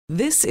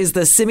This is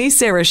the Simi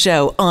Sara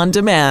Show on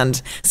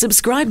demand.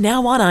 Subscribe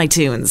now on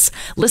iTunes.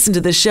 Listen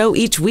to the show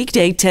each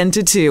weekday 10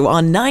 to 2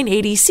 on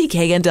 980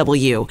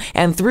 CKNW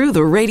and through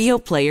the Radio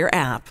Player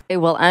app.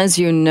 Well, as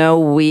you know,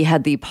 we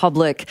had the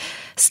public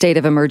state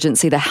of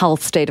emergency, the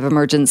health state of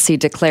emergency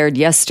declared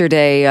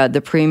yesterday.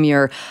 The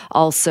Premier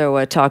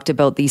also talked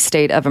about the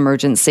state of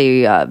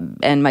emergency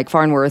and Mike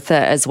Farnworth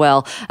as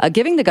well,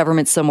 giving the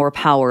government some more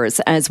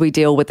powers as we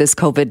deal with this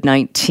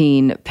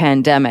COVID-19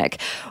 pandemic.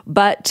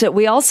 But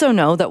we also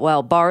know that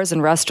while bars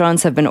and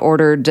restaurants have been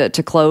ordered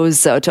to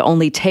close to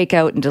only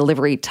takeout and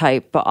delivery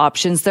type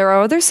options, there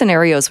are other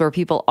scenarios where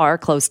people are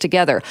close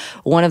together.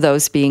 One of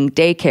those being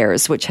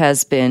daycares, which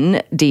has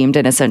been deemed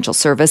an essential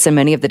service, and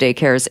many of the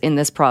daycares in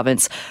this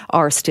province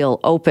are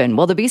still open.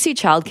 Well, the BC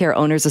Childcare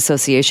Owners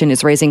Association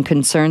is raising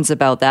concerns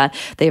about that.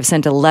 They have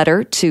sent a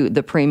letter to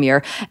the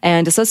Premier,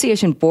 and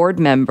Association board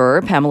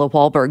member Pamela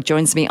Wahlberg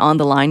joins me on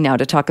the line now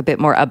to talk a bit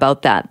more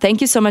about that.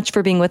 Thank you so much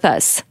for being with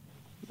us.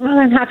 Well,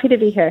 I'm happy to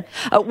be here.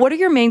 What are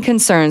your main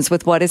concerns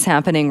with what is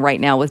happening right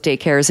now with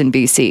daycares in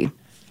BC?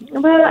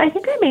 Well, I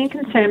think our main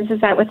concerns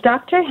is that with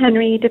Dr.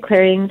 Henry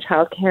declaring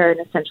childcare an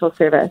essential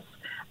service,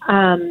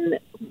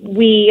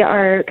 we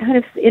are kind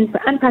of in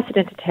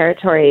unprecedented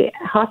territory.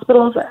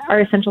 Hospitals are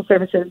essential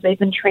services. They've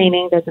been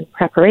training. There's been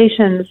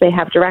preparations. They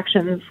have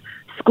directions.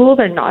 Schools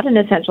are not an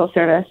essential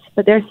service,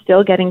 but they're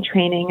still getting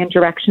training and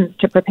directions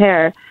to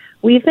prepare.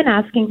 We've been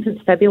asking since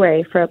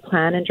February for a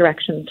plan and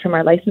directions from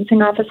our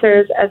licensing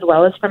officers as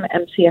well as from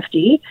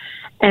MCFD.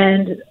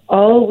 And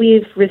all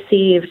we've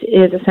received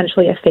is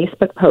essentially a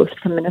Facebook post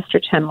from Minister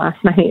Chen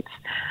last night.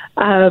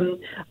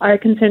 Our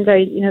concerns are,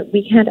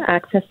 we can't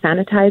access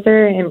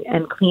sanitizer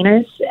and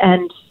cleaners,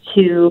 and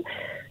to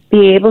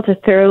be able to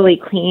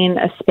thoroughly clean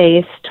a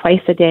space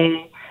twice a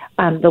day,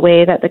 the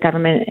way that the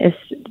government is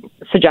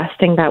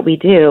suggesting that we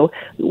do,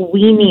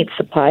 we need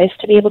supplies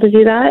to be able to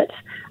do that.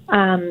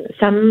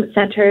 Some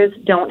centers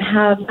don't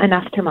have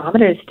enough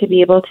thermometers to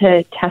be able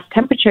to test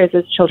temperatures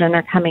as children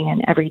are coming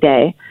in every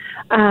day.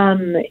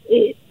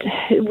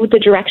 The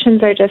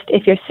directions are just,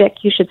 if you're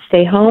sick, you should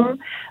stay home.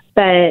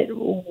 But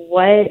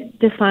what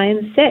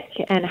defines sick,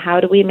 and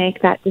how do we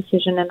make that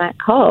decision and that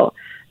call?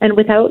 And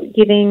without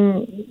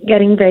getting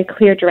very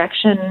clear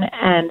direction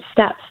and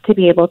steps to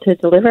be able to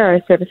deliver our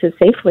services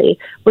safely,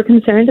 we're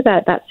concerned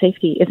that that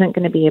safety isn't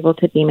going to be able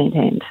to be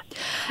maintained.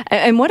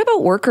 And what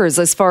about workers?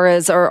 As far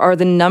as are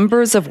the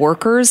numbers of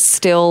workers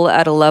still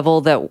at a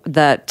level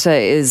that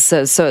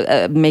is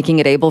making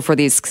it able for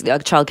these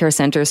childcare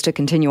centers to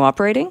continue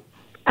operating?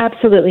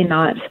 Absolutely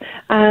not.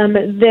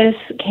 This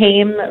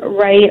came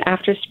right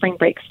after spring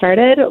break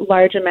started.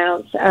 Large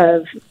amounts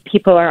of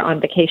people are on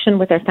vacation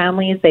with their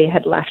families. They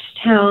had left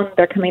town.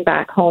 They're coming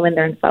back home and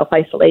they're in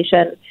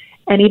self-isolation.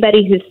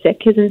 Anybody who's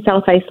sick is in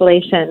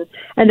self-isolation.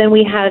 And then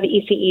we have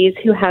ECEs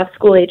who have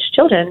school-aged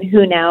children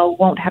who now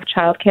won't have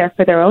childcare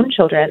for their own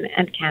children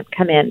and can't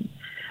come in.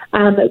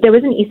 There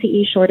was an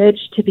ECE shortage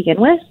to begin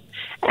with.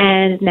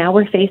 And now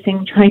we're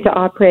trying to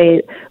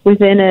operate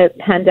within a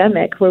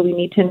pandemic where we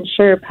need to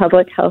ensure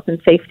public health and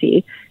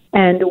safety.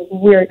 And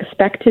we're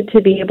expected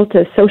to be able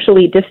to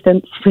socially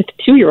distance with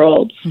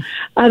 2-year-olds.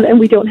 And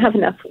we don't have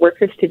enough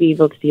workers to be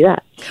able to do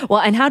that.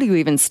 Well, and how do you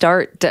even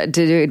start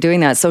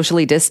doing that,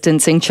 socially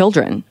distancing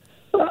children?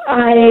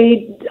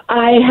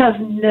 I have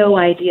no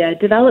idea.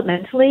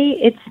 Developmentally,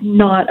 it's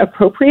not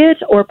appropriate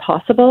or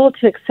possible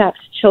to accept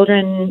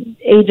children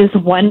ages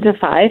 1 to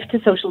 5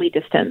 to socially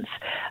distance.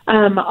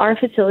 Our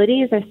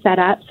facilities are set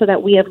up so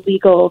that we have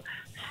legal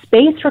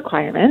space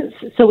requirements.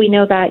 So we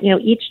know that,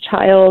 each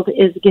child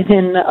is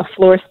given a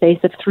floor space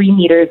of 3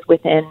 meters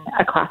within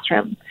a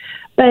classroom.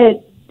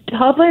 But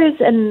toddlers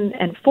and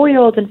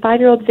 4-year-olds and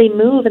 5-year-olds, they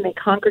move and they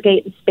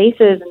congregate in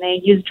spaces and they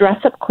use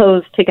dress-up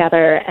clothes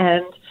together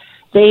and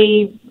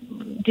they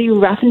do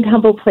rough and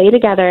tumble play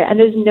together, and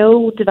there's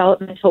no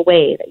developmental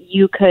way that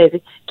you could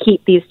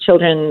keep these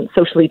children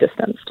socially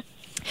distanced.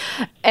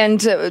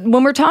 And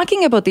when we're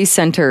talking about these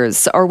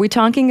centers, are we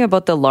talking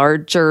about the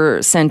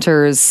larger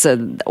centers,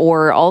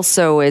 or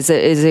also is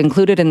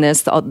included in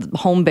this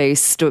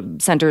home-based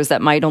centers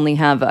that might only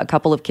have a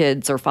couple of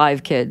kids or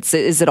 5 kids?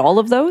 Is it all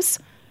of those?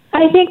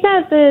 I think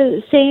that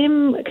the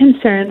same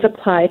concerns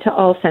apply to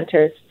all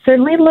centers.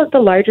 Certainly the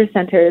larger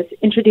centers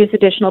introduce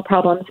additional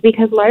problems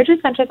because larger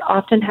centers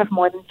often have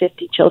more than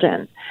 50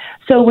 children.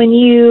 So when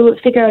you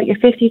figure out your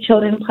 50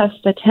 children plus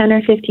the 10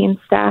 or 15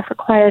 staff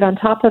required on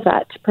top of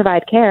that to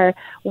provide care,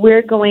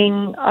 we're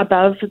going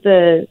above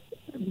the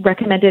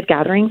recommended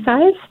gathering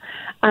size.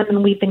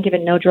 And we've been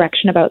given no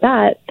direction about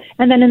that.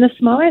 And then in the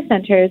smaller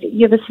centers,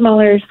 you have a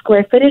smaller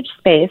square footage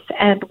space.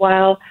 And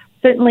while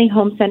certainly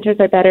home centers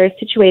are better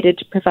situated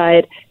to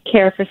provide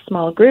care for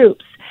small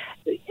groups,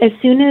 as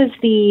soon as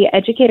the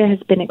educator has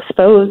been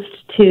exposed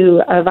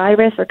to a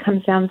virus or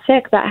comes down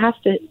sick, that has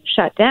to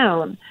shut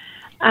down.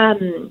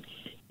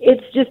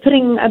 It's just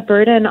putting a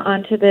burden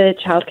onto the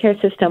childcare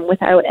system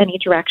without any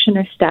direction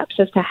or steps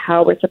as to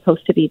how we're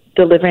supposed to be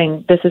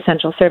delivering this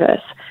essential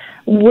service.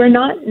 We're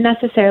not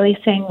necessarily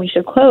saying we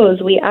should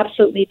close. We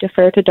absolutely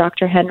defer to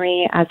Dr.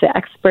 Henry as the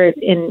expert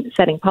in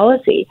setting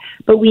policy,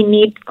 but we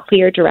need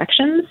clear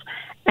directions.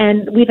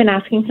 And we've been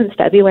asking since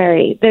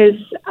February.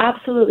 There's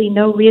absolutely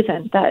no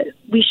reason that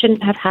we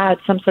shouldn't have had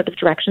some sort of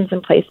directions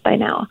in place by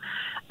now.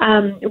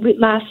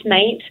 Last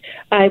night,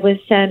 I was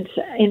sent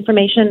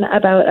information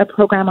about a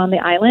program on the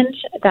island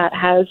that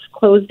has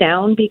closed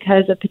down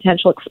because of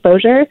potential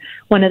exposure.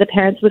 One of the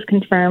parents was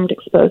confirmed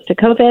exposed to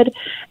COVID,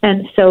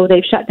 and so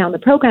they've shut down the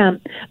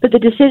program. But the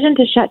decision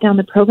to shut down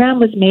the program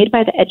was made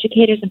by the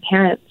educators and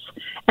parents,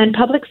 and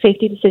public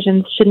safety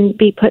decisions shouldn't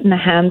be put in the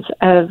hands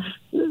of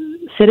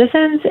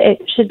citizens.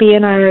 It should be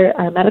in our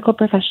medical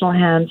professional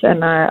hands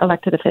and our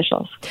elected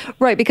officials.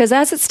 Right, because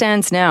as it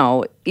stands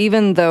now,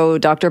 even though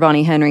Dr.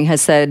 Bonnie Henry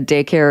has said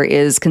daycare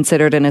is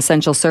considered an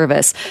essential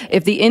service,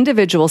 if the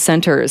individual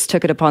centers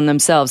took it upon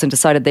themselves and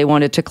decided they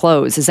wanted to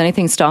close, is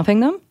anything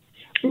stopping them?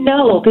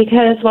 No,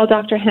 because while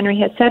Dr. Henry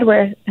has said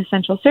we're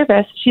essential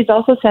service, she's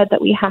also said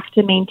that we have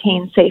to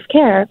maintain safe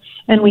care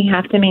and we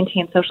have to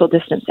maintain social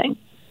distancing.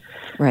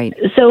 Right.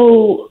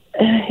 So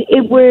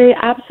we're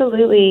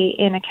absolutely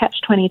in a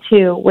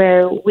catch-22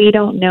 where we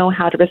don't know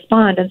how to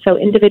respond. And so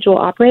individual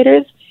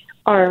operators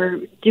are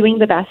doing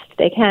the best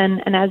they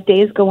can. And as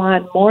days go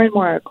on, more and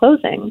more are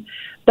closing,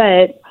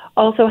 but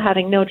also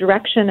having no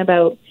direction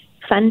about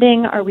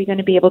funding. Are we going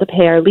to be able to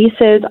pay our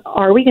leases?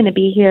 Are we going to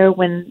be here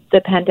when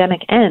the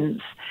pandemic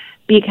ends?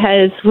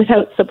 Because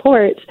without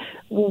support,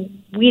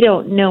 we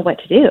don't know what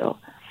to do.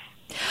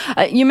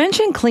 You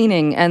mentioned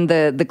cleaning and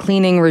the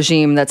cleaning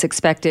regime that's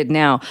expected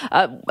now.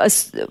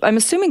 I'm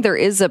assuming there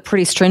is a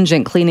pretty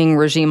stringent cleaning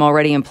regime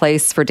already in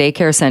place for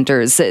daycare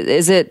centers.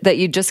 Is it that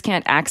you just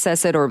can't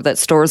access it or that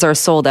stores are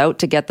sold out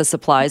to get the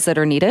supplies that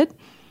are needed?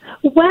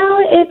 Well,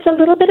 it's a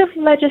little bit of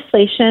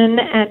legislation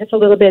and it's a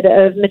little bit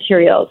of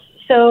materials.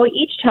 So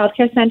each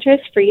childcare center is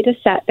free to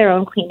set their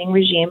own cleaning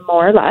regime,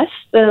 more or less.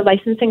 The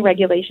licensing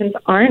regulations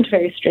aren't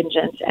very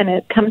stringent, and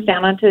it comes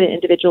down onto the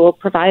individual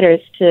providers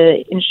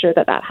to ensure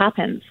that that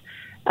happens.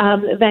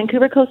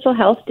 Vancouver Coastal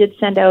Health did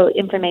send out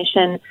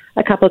information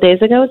a couple of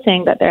days ago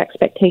saying that their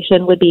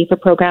expectation would be for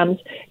programs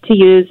to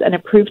use an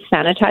approved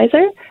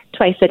sanitizer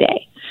twice a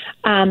day.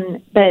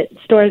 But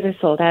stores are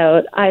sold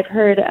out. I've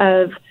heard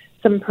of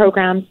some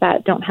programs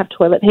that don't have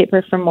toilet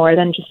paper for more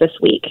than just this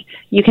week.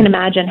 You can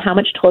imagine how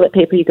much toilet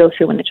paper you go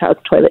through when a child's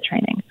toilet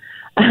training.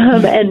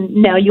 And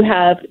now you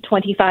have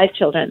 25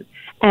 children,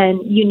 and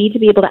you need to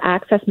be able to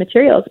access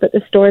materials, but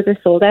the stores are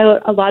sold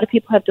out. A lot of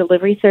people have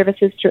delivery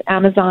services through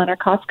Amazon or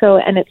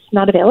Costco, and it's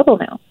not available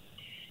now.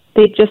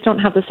 They just don't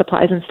have the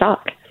supplies in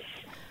stock.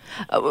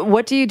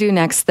 What do you do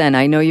next then?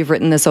 I know you've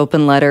written this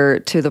open letter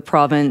to the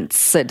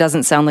province. It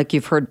doesn't sound like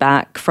you've heard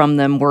back from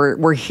them.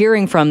 We're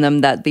hearing from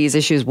them that these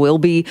issues will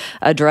be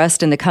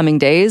addressed in the coming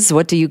days.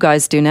 What do you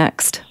guys do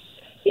next?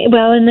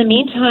 Well, in the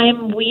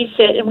meantime, we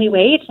sit and we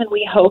wait and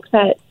we hope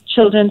that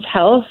children's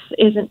health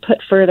isn't put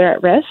further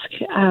at risk.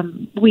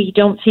 We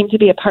don't seem to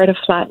be a part of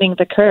flattening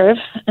the curve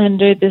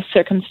under this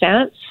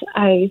circumstance.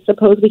 I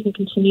suppose we can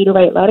continue to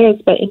write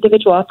letters, but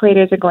individual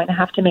operators are going to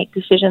have to make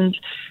decisions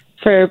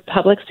for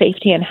public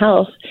safety and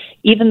health,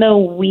 even though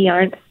we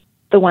aren't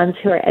the ones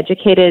who are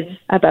educated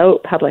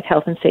about public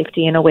health and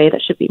safety in a way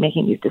that should be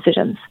making these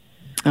decisions.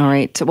 All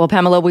right. Well,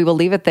 Pamela, we will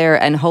leave it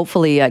there and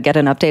hopefully get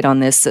an update on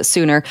this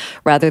sooner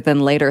rather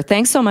than later.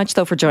 Thanks so much,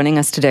 though, for joining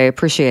us today.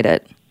 Appreciate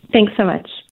it. Thanks so much.